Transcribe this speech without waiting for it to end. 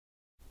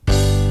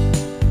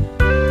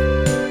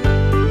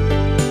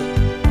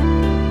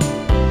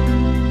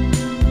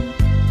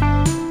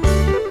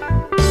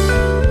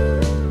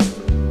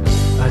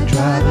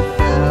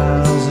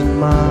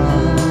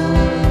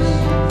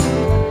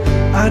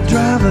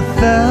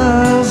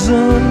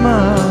1,000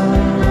 miles.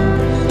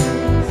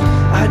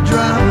 I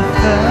drive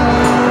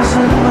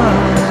 1,000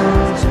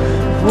 miles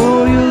for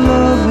your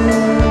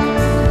loving.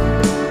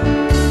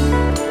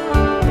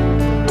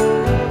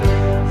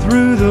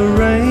 Through the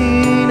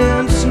rain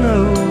and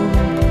snow,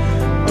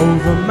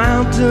 over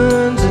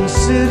mountains and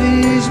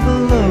cities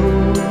below,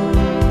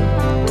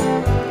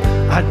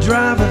 I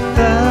drive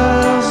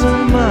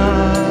 1,000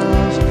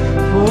 miles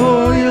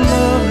for your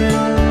loving.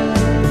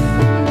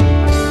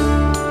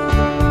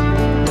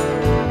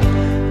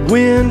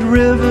 Wind,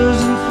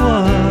 rivers and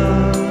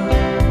floods,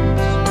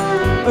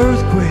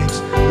 earthquakes,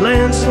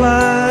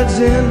 landslides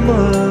and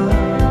mud,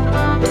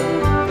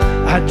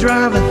 I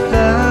drive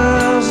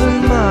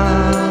 1,000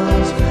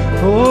 miles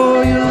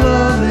for your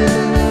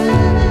loving.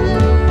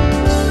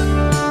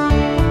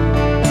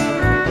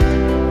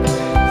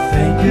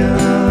 Thinking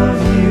of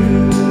you,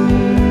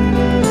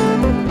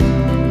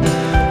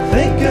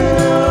 thinking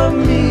of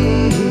me,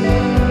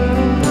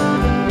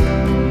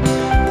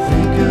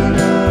 thinking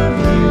of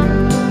you,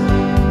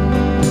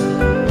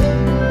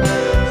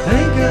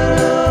 thinking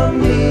of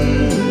me.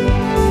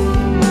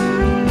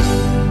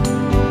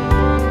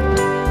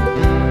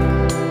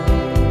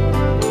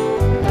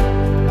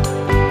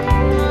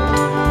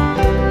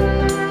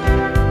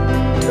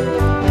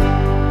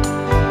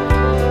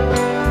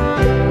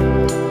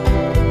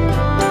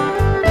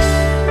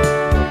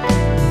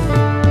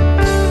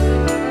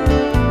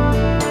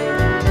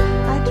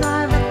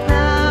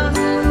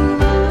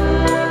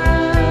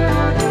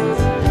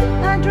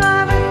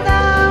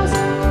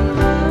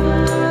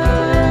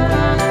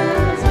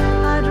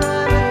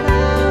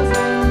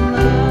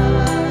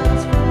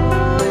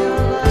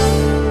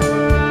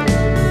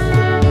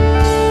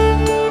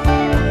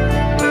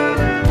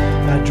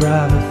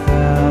 Drive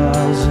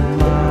 1,000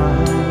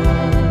 miles.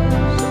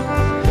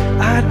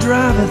 I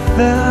drive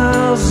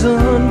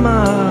 1,000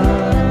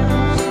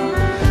 miles.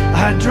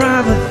 I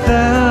drive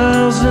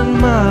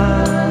 1,000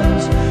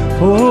 miles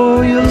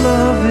for your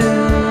loving.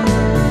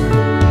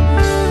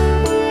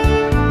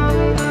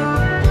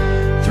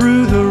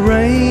 Through the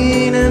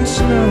rain and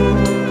snow,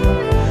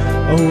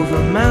 over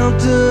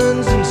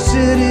mountains and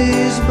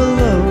cities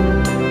below,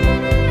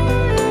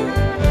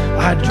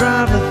 I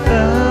drive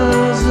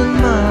 1,000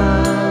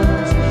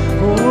 miles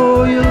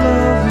for your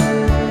loving.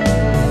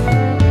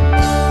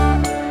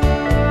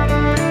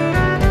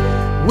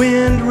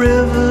 Wind,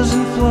 rivers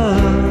and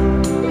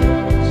floods,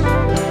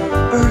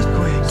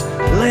 earthquakes,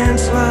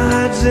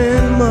 landslides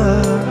and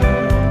mud,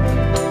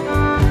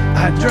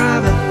 I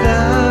drive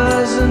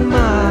 1,000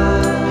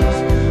 miles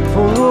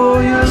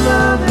for your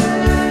loving.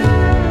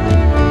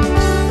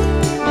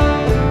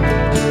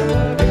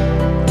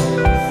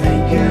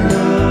 Thinking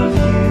of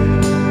you,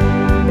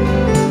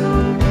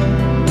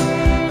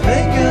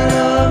 thinking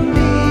of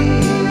me,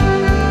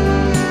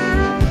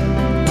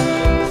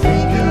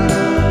 thinking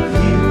of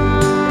you,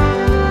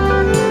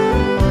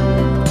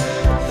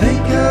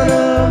 thinking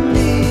of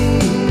me,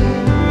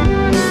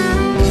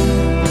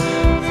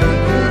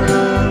 thinking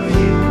of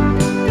you,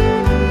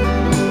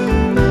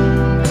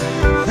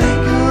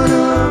 thinking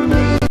of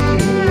me,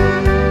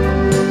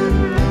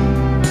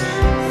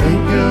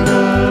 thinking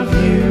of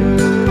you,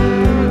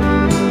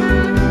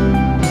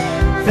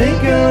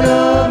 thinking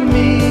of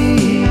me,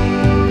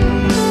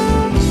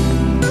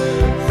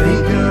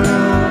 thinking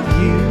of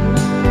you,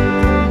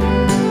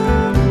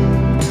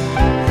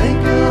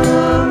 thinking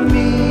of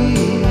me,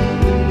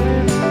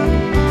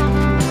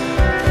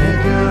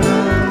 thinking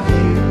of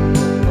you,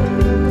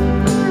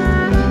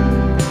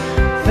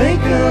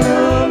 thinking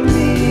of me.